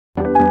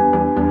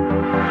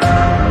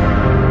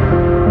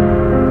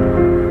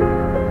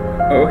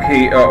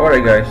Okay,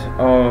 alright guys,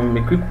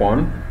 a quick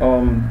one.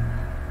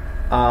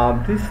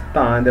 This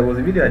time there was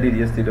a video I did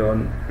yesterday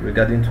on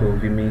regarding to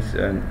Vmix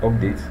and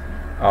updates.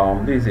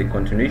 This is a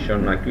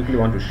continuation. I quickly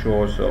want to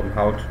show us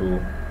how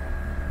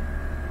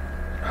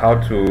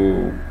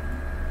to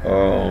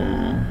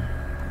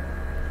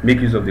make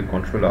use of the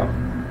controller.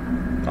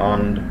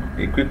 And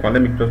a quick one,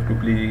 let me just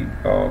quickly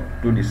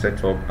do the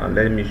setup, and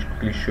let me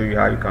quickly show you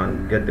how you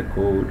can get the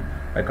code.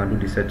 I can do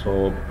the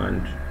setup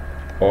and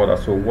all that.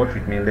 So watch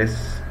with me,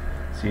 let's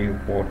see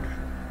what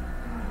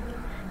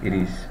it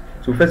is.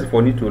 So first of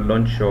all, you need to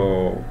launch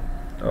your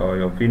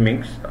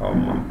Vmix.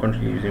 I'm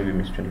currently using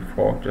Vmix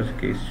 24. Just in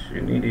case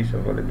you need this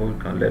available, you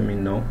can let me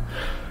know.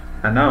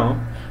 And now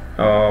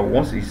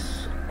once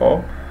it's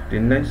up, the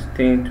next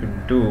thing to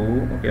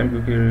do, okay, I'm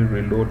quickly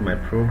reload my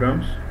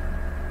programs.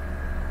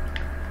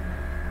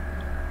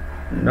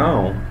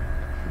 Now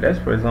let's,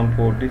 for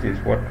example, this is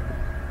what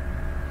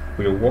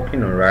we're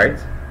working on, right?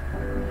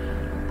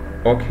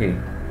 Okay,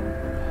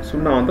 so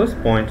now at this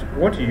point,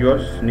 what you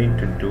just need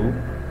to do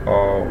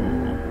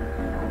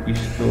is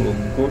to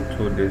go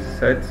to the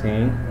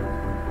setting,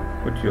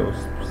 put your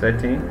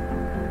setting,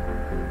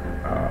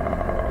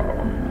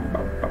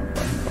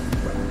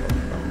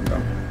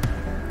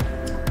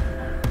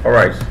 all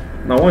right.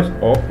 Now once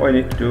up, all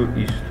you need to do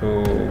is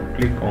to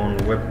click on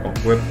web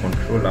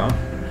controller.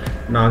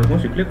 Now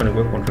once you click on the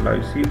web controller,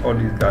 you see all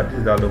this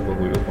logo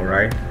will open,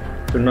 right?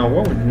 So now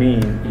what we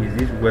need is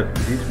this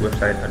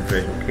website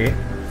address. Okay,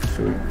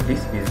 so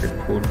this is the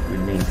code we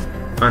need.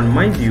 And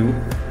mind you,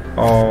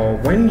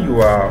 when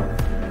you are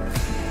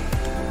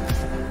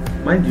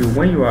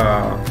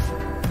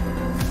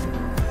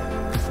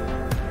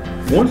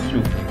once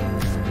you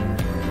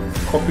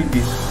copy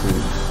this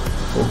code,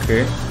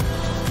 okay,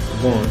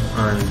 once,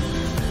 and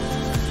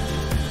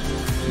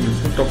you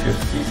put up your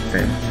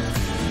system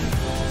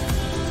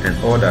and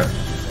all that,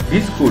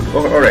 this code,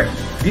 all right,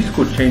 this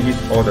code changes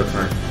all the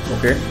time.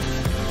 Okay,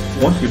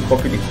 once you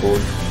copy the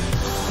code,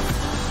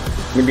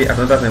 maybe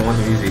another time once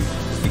you use it,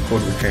 the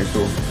code will change.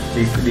 So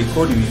the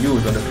code you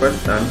use on the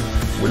first time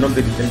will not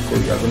be the same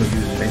code you are going to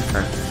use the next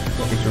time.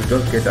 Okay, so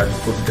just get that the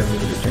code doesn't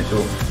really change.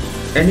 So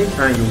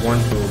anytime you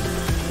want to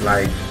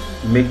like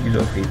make use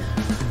of it,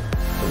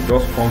 so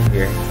just come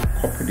here,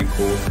 copy the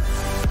code,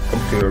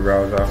 come to your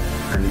browser,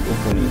 and you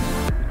open it.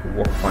 It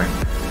will work fine.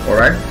 All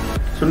right.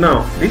 So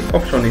now this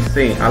option is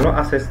saying allow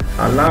access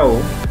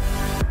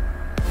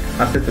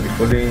to the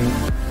following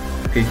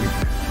pages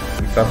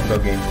without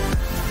login.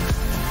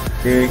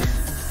 This,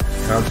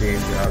 you have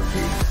this, you have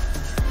this,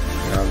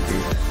 you have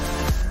this,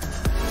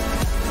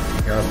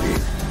 you have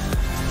this,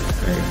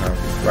 and you have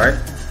this, right?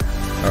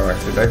 Alright,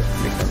 so let's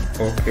click on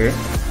OK.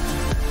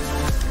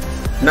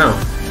 Now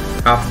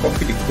I've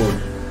copied the code.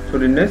 So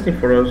the next thing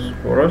for us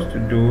to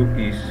do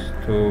is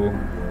to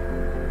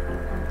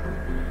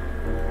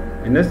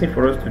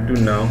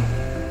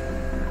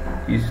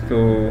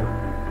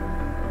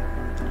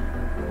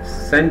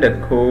send the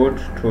code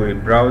to a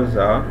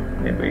browser.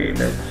 Maybe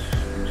let's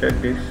check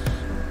this.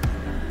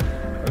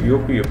 You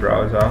open your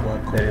browser.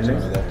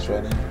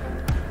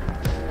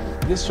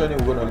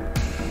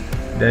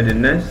 Then the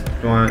next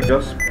one,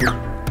 just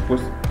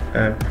push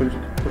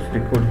the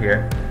code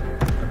here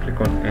and click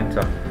on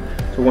enter.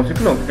 So once you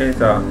click on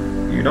enter,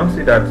 you don't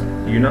see that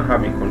you now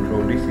have a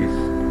control. This is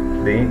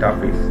the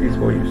interface. This is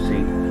what you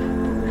see.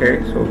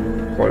 Okay, so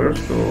for us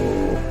to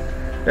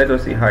let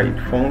us see how it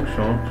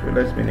functions, so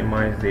let's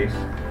minimize this.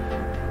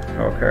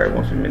 Okay,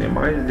 once you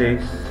minimize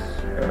this,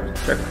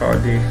 check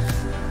out this.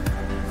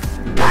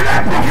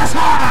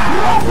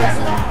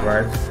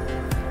 Right.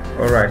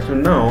 All right. So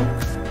now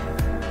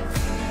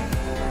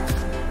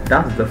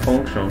that's the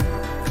function.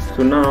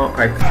 So now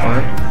I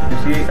can, you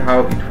see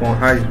how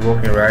it's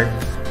working, right?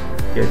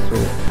 Yes. So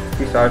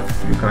this is how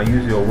you can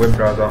use your web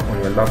browser on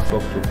your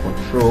laptop to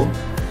control.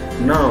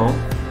 Now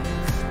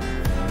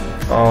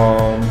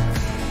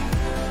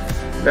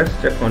let's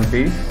check on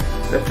this.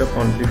 Let's check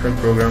on different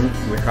programs.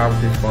 We have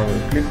this one. We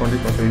click on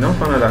this one. So you now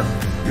find out that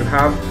you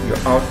have your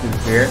output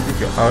here. This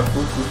is your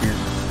output,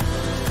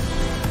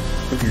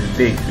 which is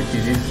base, which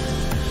is this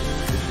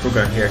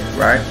program here,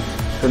 right?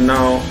 So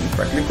now if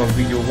I click on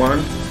video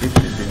 1, this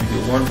is the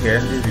video 1 here.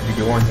 This is the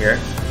video 1 here.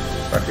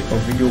 If I click on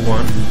video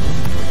 1,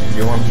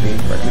 video 1 play.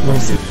 If I click on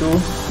video 2,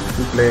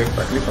 2 play. If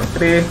I click on 3,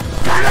 3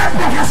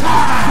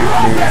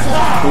 play.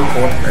 2,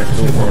 4, and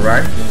so on,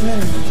 right?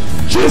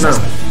 So now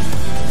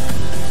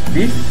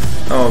this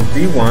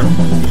V1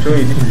 is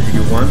showing you this is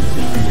video 1,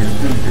 this is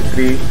video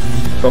 3,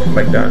 stuff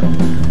like that.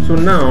 So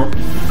now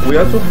we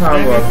also have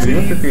we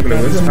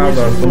also have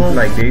something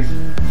like this.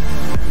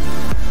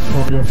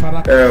 We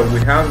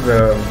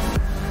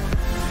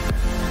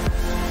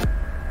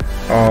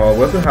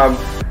also have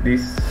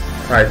this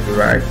title,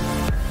 right?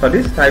 So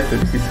this title,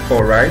 this is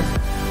 4, right?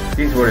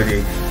 This is what it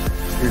is.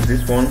 This is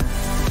this one,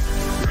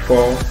 the 4,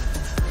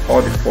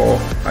 all the 4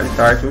 are the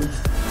titles,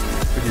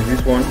 which is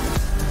this one.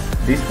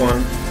 This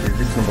one is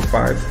this number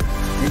 5.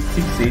 This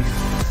 6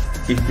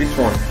 is this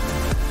one.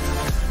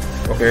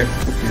 Okay,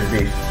 which is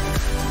this.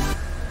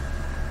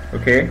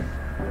 Okay,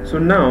 so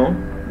now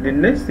the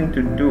next thing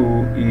to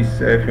do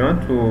is if you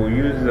want to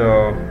use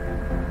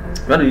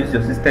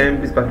your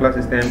system, this particular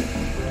system,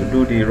 to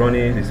do the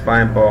running is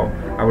fine, but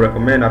I would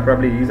recommend I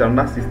probably use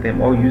another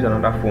system or use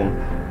another phone.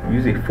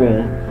 Use a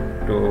phone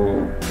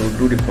to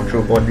do the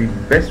control, but the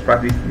best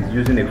practice is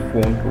using a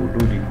phone to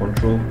do the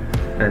control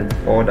and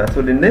all that.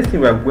 So the next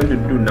thing we are going to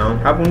do now,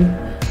 having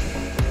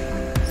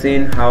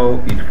seen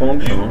how it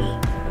functions,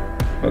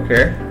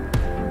 okay,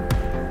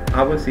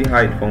 I will see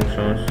how it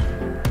functions.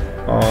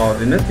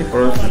 The next thing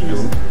for us to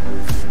do,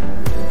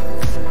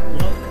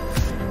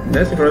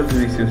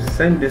 is to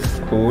send this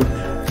code.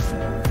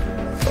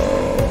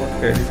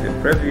 Okay, this is a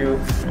preview.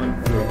 This is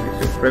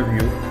a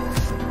preview.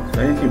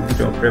 So anything you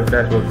put on preview,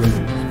 that's what's going to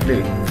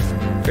display.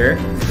 Okay,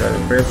 these are the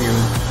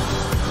previews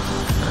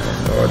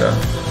and all that.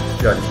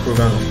 These are the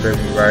program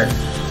preview, right?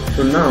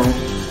 So now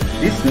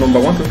this number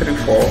 1, 2, 3,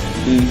 4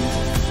 is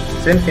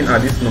same thing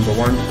as this number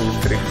 1, 2,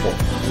 3, 4,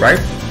 right?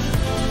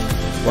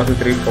 1, 2,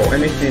 3, 4.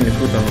 Anything you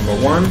put on number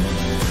 1,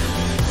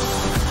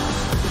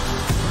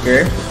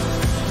 okay,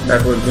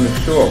 that's what's going to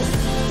show up.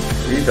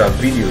 These are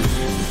videos.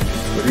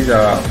 So these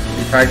are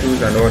the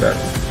titles and all that.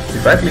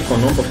 If I click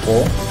on number 4,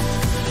 you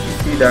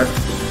see that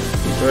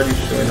it's already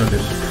showing on the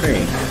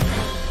screen.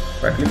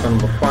 If I click on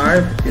number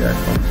 5, you see that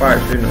number 5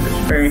 showing on the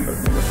screen. For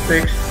number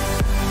 6,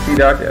 see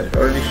that it's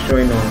already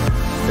showing on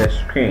the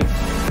screen.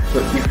 So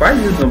if I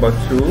use number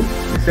 2,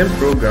 the same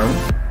program,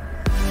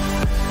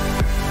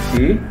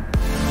 see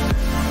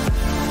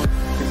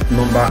this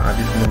number and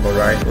this number,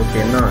 right?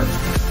 Okay, now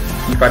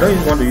if I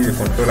don't want to use the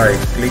controller, I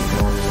click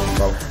on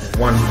number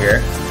 1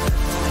 here.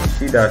 You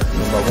see that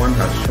number 1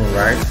 has shown,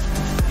 right?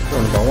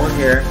 So number 1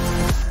 here,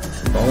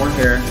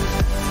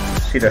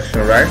 see that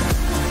shown, right?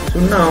 So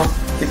now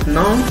it's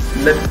now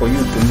left for you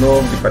to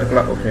know the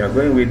particular option you're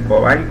going with,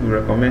 but I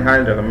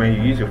highly recommend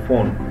you use your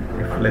phone.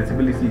 The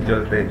flexibility is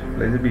just there,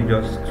 flexibility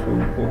just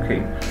too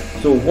okay.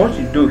 So what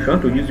you do if you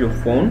want to use your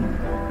phone,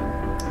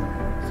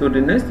 so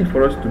the next thing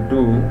for us to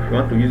do if you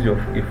want to use a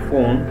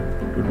phone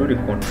to do the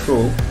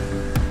control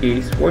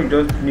is what you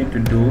just need to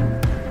do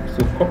is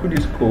to copy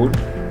this code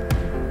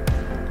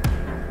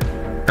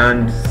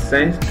and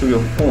send to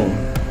your phone.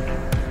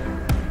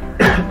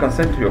 You can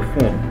send to your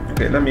phone.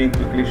 Okay, let me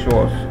quickly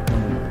show us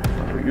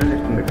how to use it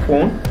on the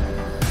phone.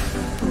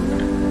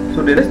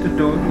 So the next to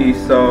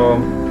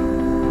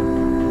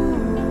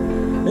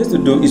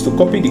do is to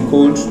copy the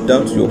code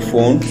down to your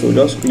phone. So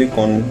just click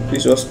on,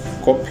 please just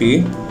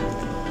copy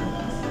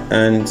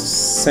and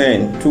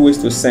send. 2 ways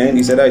to send.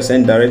 Is either you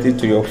send directly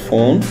to your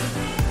phone,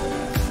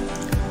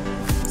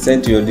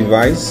 send to your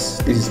device.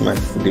 This is my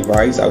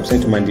device. I will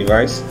send to my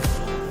device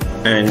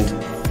and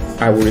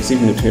I will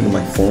receive notification on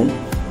my phone,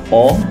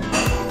 or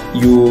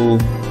you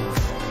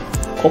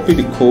copy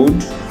the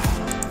code,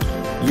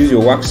 use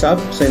your WhatsApp,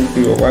 send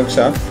to your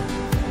WhatsApp.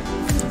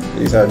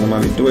 This is how I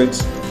normally do it.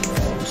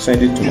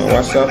 Send it to my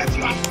WhatsApp,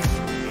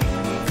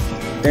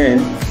 then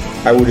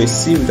I will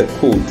receive the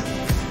code.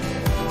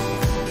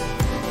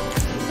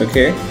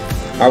 Okay,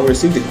 I will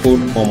receive the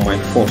code on my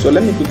phone. So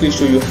let me quickly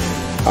show you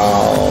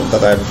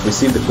that I've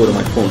received the code on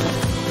my phone.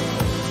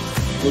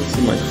 Go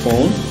to my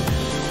phone.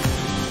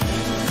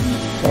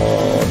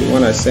 The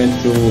one I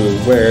sent to the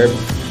web, I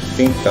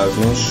think has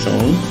not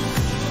shown.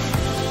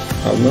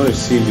 I will not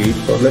receive it,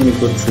 but let me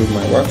go through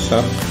my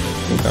WhatsApp. I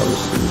think I will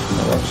receive it in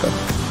my WhatsApp.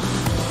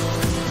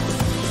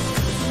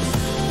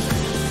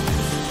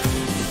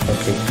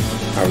 Okay,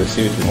 I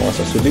receive it in my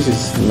WhatsApp. So this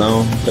is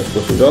now the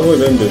code. So that's what we're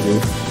going to do.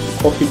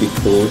 Copy the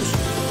code,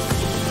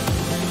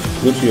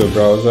 go to your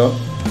browser.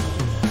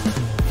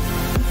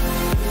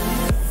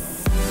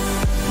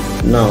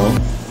 Now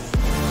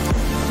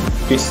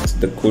paste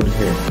the code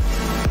here.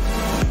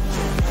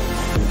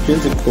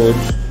 Paste the code,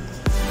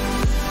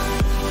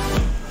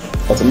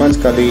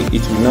 automatically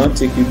it will now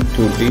take you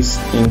to this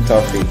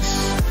interface.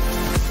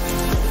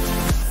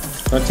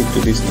 I'll take to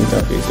this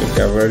interface.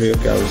 Okay, I've already,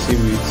 okay, I'll receive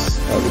it.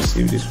 I'll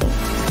receive this one.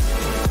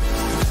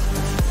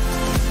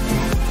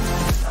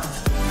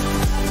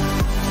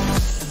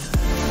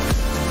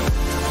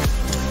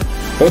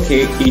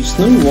 Okay, it's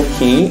not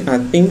working. I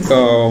think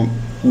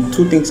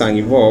 2 things are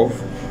involved.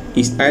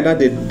 It's either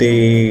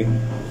the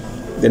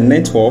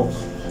network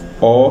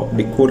or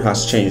the code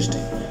has changed.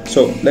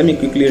 So let me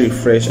quickly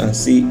refresh and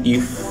see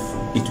if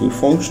it will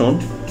function.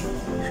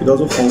 If it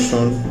doesn't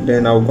function,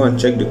 then I'll go and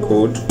check the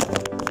code.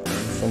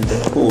 From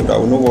the code, I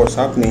will know what's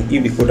happening,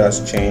 if the code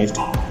has changed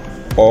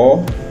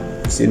or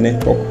it's a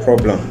network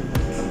problem.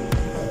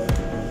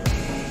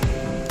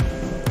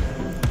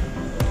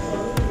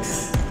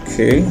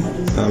 Okay,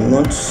 I'm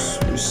not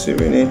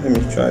receiving it. Let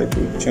me try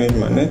to change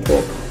my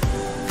network.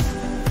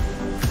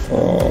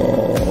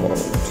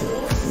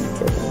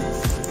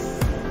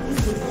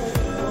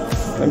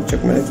 Let me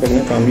check my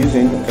network I'm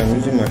using. Okay, I'm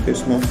using my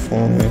personal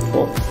phone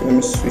network. Let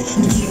me switch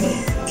this one.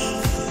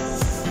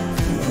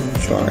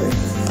 Try.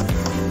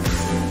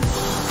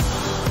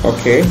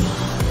 Okay,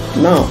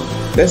 now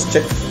let's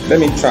check. Let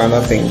me try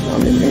another thing.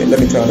 Let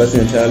me try another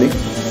thing entirely.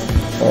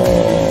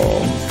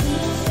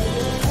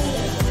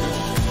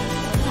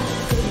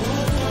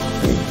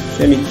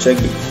 let me check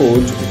the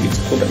code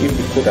if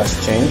the code has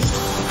changed.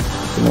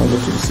 So now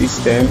go to the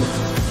system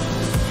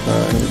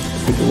and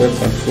go to web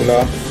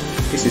controller.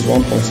 This is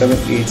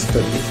 1.78.8.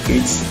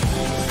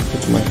 Go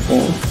to my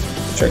phone,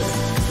 check.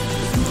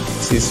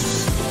 This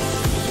is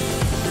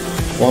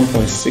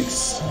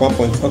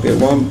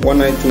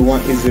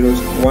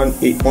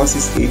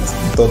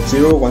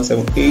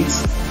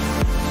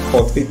 1.6.192.180.168.0.178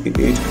 port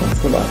 888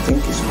 controller. I think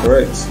is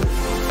correct.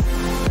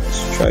 Let's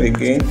try it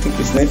again. I think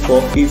it's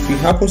network. If it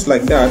happens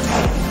like that,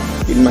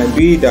 it might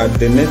be that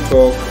the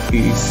network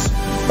is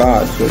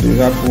bad, so you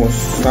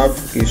must have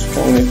a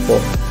strong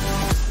network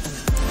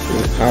to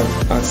have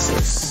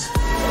access.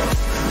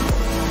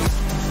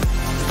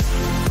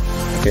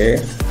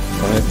 Okay,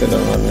 connected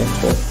on one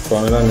network to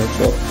another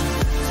network.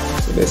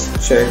 So let's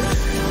check.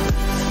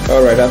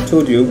 All right, I've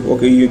told you.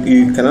 Okay,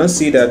 you cannot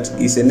see that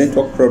it's a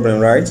network problem,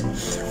 right?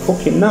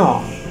 Okay,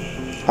 now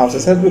I've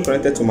successfully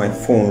connected to my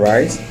phone,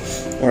 right?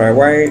 All right,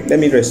 why? Let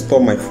me restore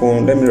my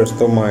phone. Let me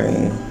restore my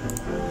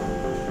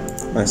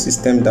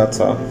system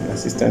data, my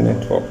system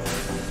network.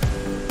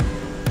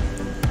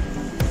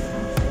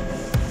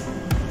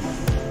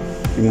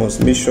 You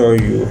must make sure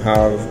you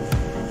have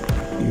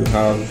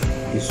a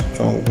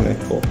strong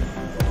network.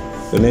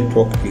 The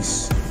network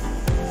is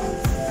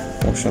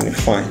functioning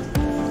fine.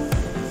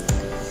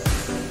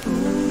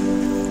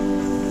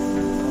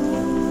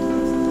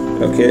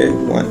 Okay,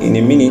 in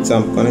a minute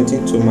I'm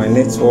connecting to my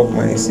network,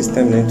 my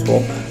system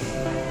network.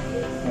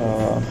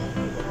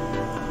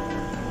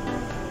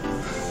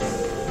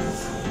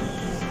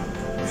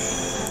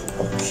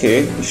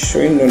 Okay, it's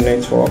showing no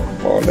network,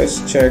 but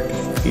let's check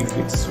if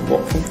it's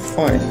working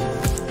fine.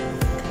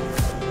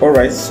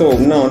 Alright, so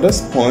now at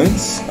this point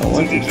I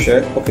want to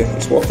check. Okay,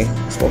 it's working.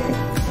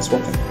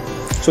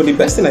 So the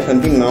best thing I can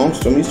do now is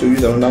for me to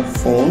use another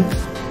phone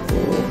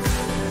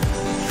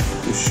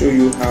to show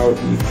you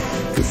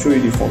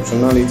the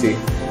functionality.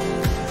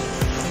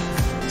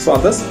 So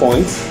at this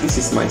point, this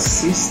is my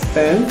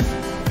system.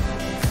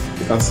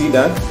 You can see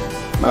that.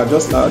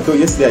 Though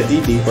yesterday I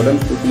did it, but let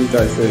me quickly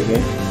try to show you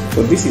again.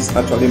 So this is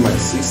actually my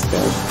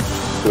system.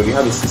 So we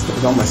have a system.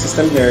 We have my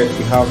system here.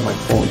 We have my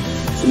phone.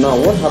 So now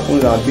what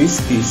happens is this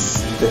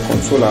is the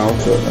controller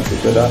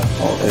together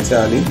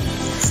entirely.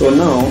 So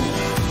now,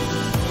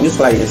 just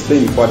like I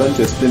explained before, I don't want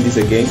to explain this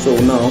again. So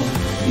now,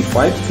 if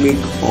I click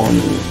on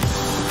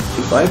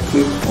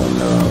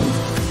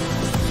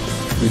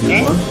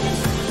video 1,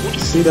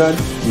 see that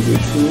video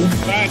 2,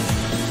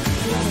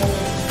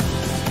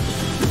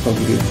 click on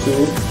video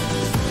 2,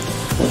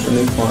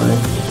 functioning fine.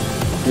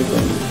 Click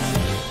on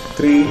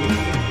 3,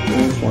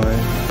 doing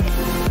fine.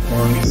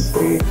 1, 2,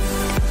 3,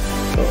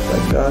 stuff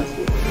like that.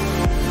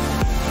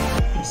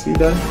 You see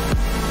that?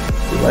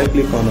 If I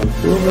click on a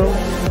program,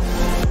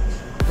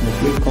 I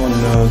click on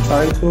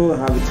title, I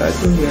have the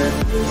title here,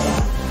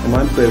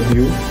 command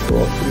preview, so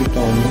I'll put it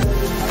on.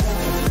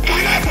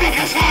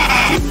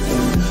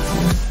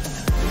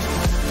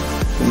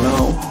 So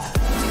now,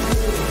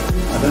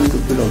 I don't need to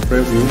put on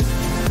preview,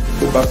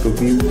 go back to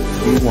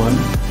V1,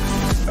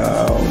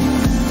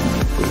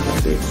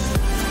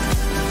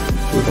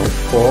 put on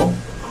 4.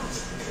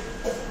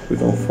 We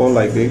don't fall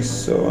like this,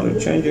 so I want to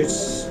change it.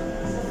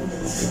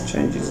 It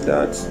changes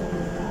that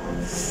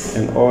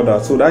and all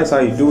that. So that is how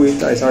you do it.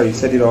 That is how you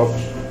set it up,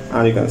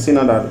 and you can see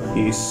now that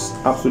it's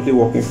absolutely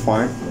working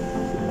fine.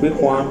 Quick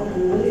one.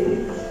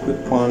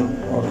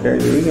 Okay,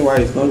 the reason why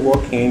it's not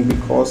working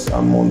because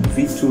I'm on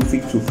V2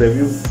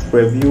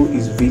 preview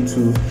is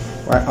V2,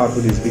 while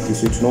output is V2,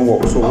 so it's not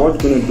work. So what we're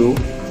going to do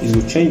is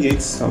we'll change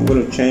it. So I'm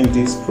going to change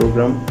this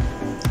program,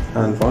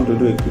 and if I want to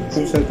do a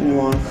quick setting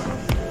one,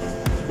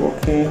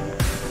 working.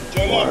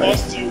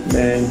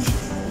 Bench,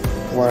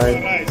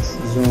 wide,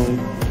 zoom,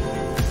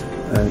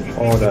 and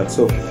all that.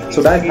 So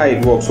that's how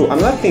it works. So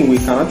another thing we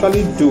can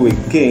actually do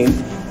again, is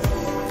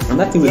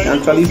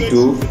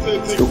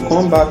to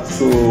come back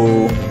to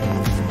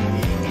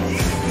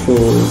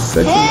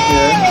settings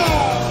here.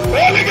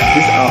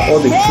 These are all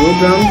the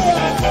programs.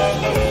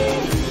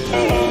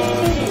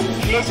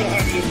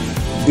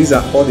 These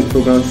are all the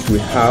programs we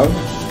have.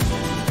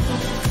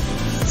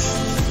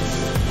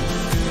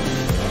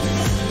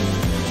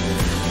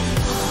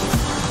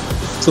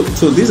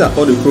 So these are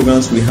all the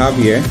programs we have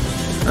here,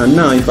 and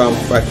now if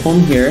I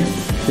come here,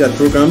 these are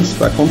programs.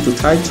 If I come to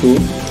title,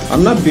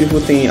 another beautiful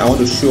thing I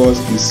want to show us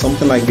is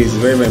something like this.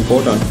 Very, very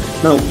important.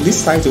 Now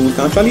this title, we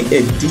can actually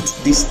edit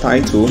this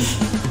title.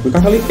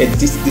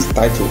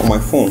 On my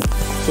phone.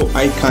 So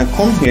I can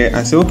come here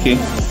and say, okay,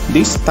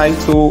 this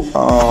title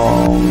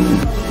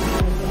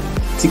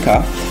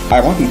ticker,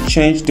 I want to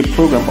change the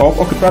program.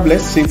 Okay, probably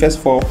let's say first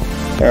for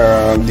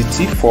the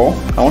T4,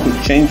 I want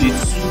to change it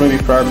maybe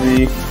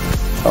probably.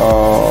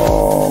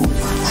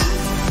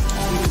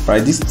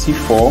 Right, this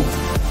T4,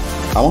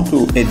 I want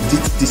to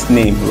edit this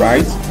name.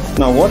 Right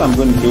now, what I'm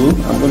going to do,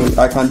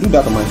 I can do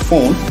that on my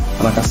phone,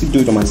 and I can still do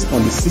it on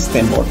the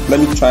system. But let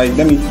me teach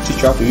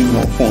you how to use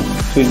my phone.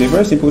 So it's a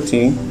very simple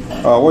thing.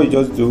 What you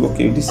just do,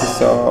 okay, this is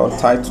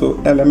title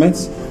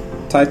element,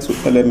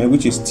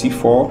 which is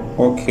T4.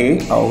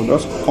 Okay, I'll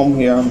just come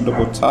here and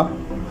double tap.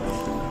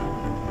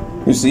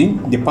 You see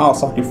the power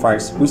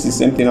sacrifice, which is the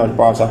same thing as the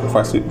power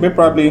sacrifice. So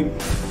probably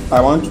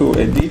I want to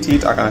edit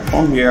it. I can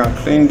come here and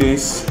clean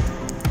this.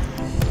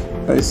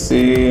 Let's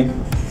say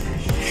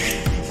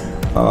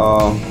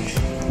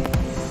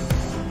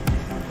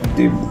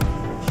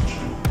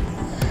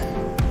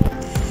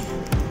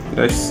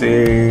let's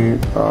say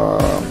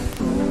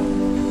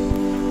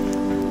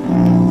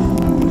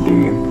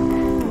the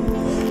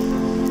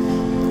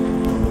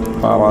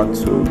power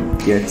to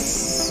get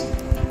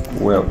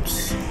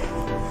wealth,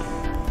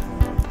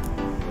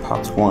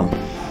 part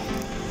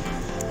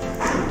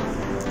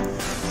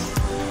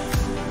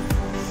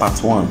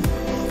 1.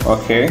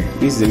 Okay,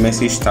 this is the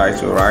message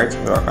title, right?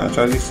 So I can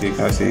actually say,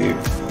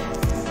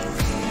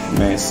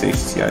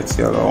 message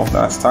title,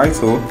 that's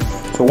title.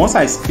 So once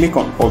I click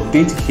on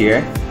update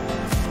here,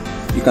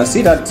 you can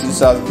see that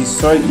it's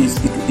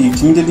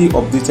immediately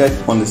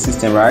updated on the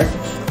system, right?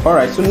 All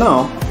right, so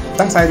now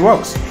that's how it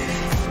works.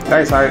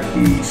 That is how it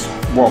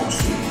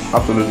works.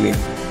 Absolutely.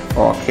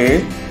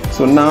 Okay,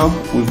 so now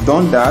we've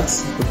done that.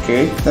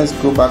 Okay, let's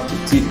go back to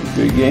T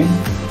again.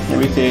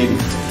 Everything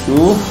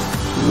 2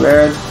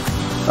 red.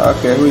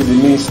 Okay, who is the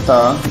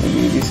minister?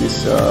 Maybe this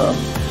is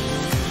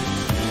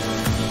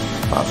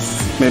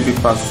maybe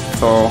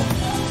Pastor.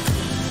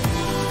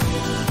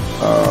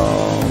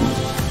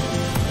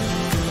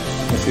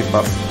 Let's say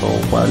Pastor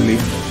Wali.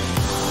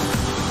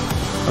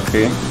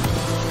 Okay.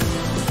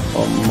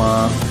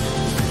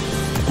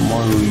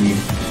 Omorui.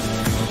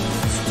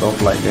 Stuff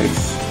like this.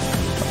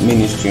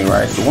 Ministry,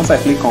 right? So once I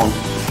click on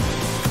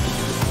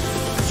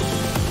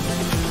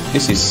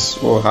this is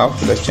what we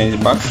have. Let's change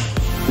it back.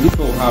 This is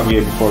what we have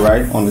here before,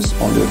 right? On the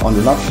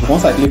laptop.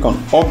 Once I click on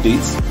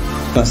update,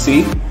 you can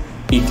see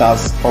it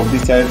has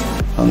updated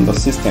on the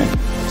system.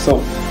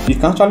 So you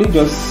can actually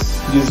just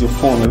use your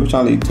phone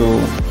originally to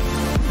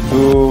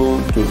do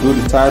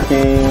the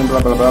typing,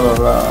 blah blah blah blah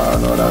blah,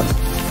 and all that.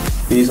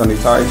 Based on the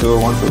title,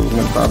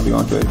 probably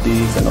want to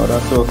edit and all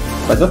that. So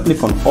I just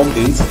click on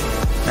update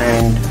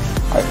and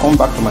I come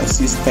back to my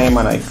system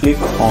and I click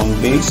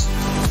on this.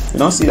 You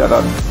don't see that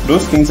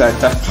those things I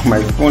typed on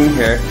my phone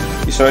here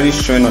is already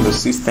showing on the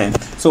system.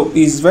 So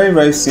it's very,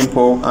 very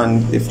simple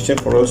and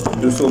efficient for us to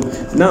do so.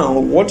 Now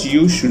what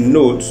you should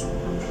note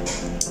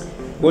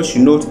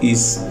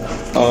is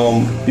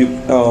you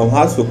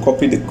have to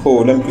copy the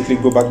code. Let me quickly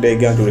go back there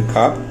again to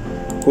recap.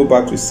 Go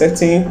back to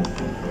setting,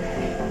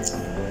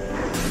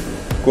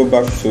 go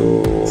back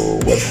to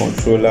web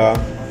controller,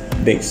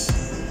 this.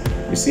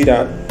 You see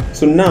that?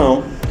 So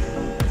now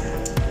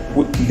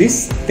with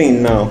this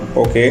thing now,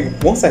 okay,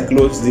 once I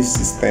close this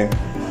system,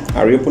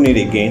 I reopen it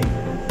again,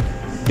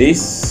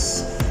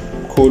 this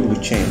code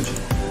will change.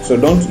 So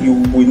you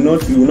will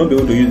not be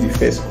able to use the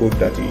first code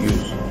that you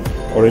used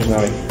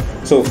originally.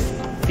 So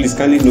please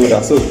kindly know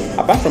that. So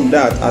apart from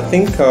that, I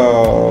think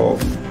I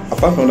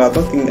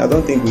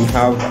don't think we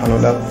have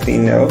another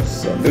thing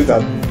else. So those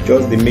are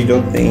just the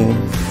major things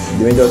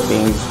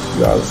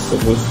you are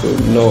supposed to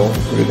know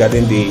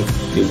regarding the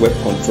web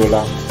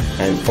controller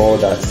and all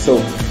that.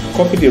 So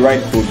copy the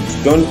right code.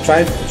 Don't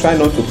try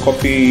not to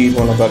copy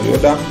one after the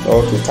other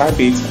or to type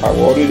it.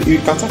 You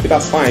can type it,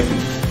 that's fine.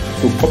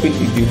 To copy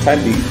it, you type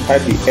the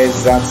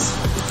exact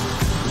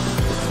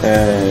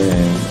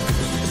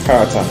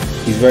character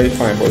is very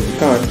fine, but you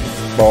can't.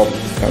 But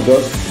you can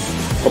just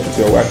copy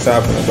to your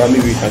WhatsApp, and probably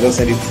you can just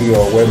send it through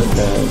your web,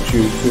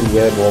 through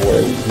web or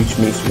which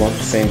means you want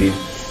to send it.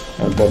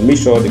 But make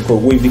sure the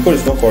code, if the code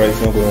is not correct,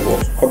 it's not going to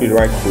work. Copy the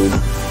right code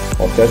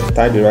or just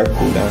type the right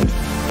code and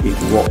it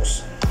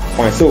works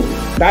fine. So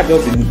that's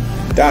the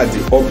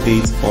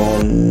update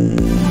on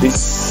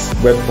this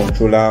web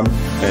controller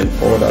and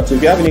all that. So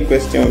if you have any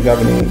questions, if you have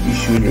any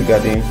issues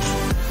regarding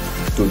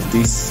to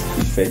this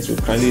effect, so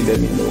kindly let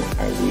me know.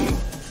 I will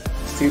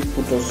still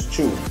put us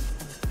through.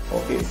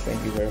 Okay,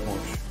 thank you very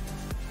much.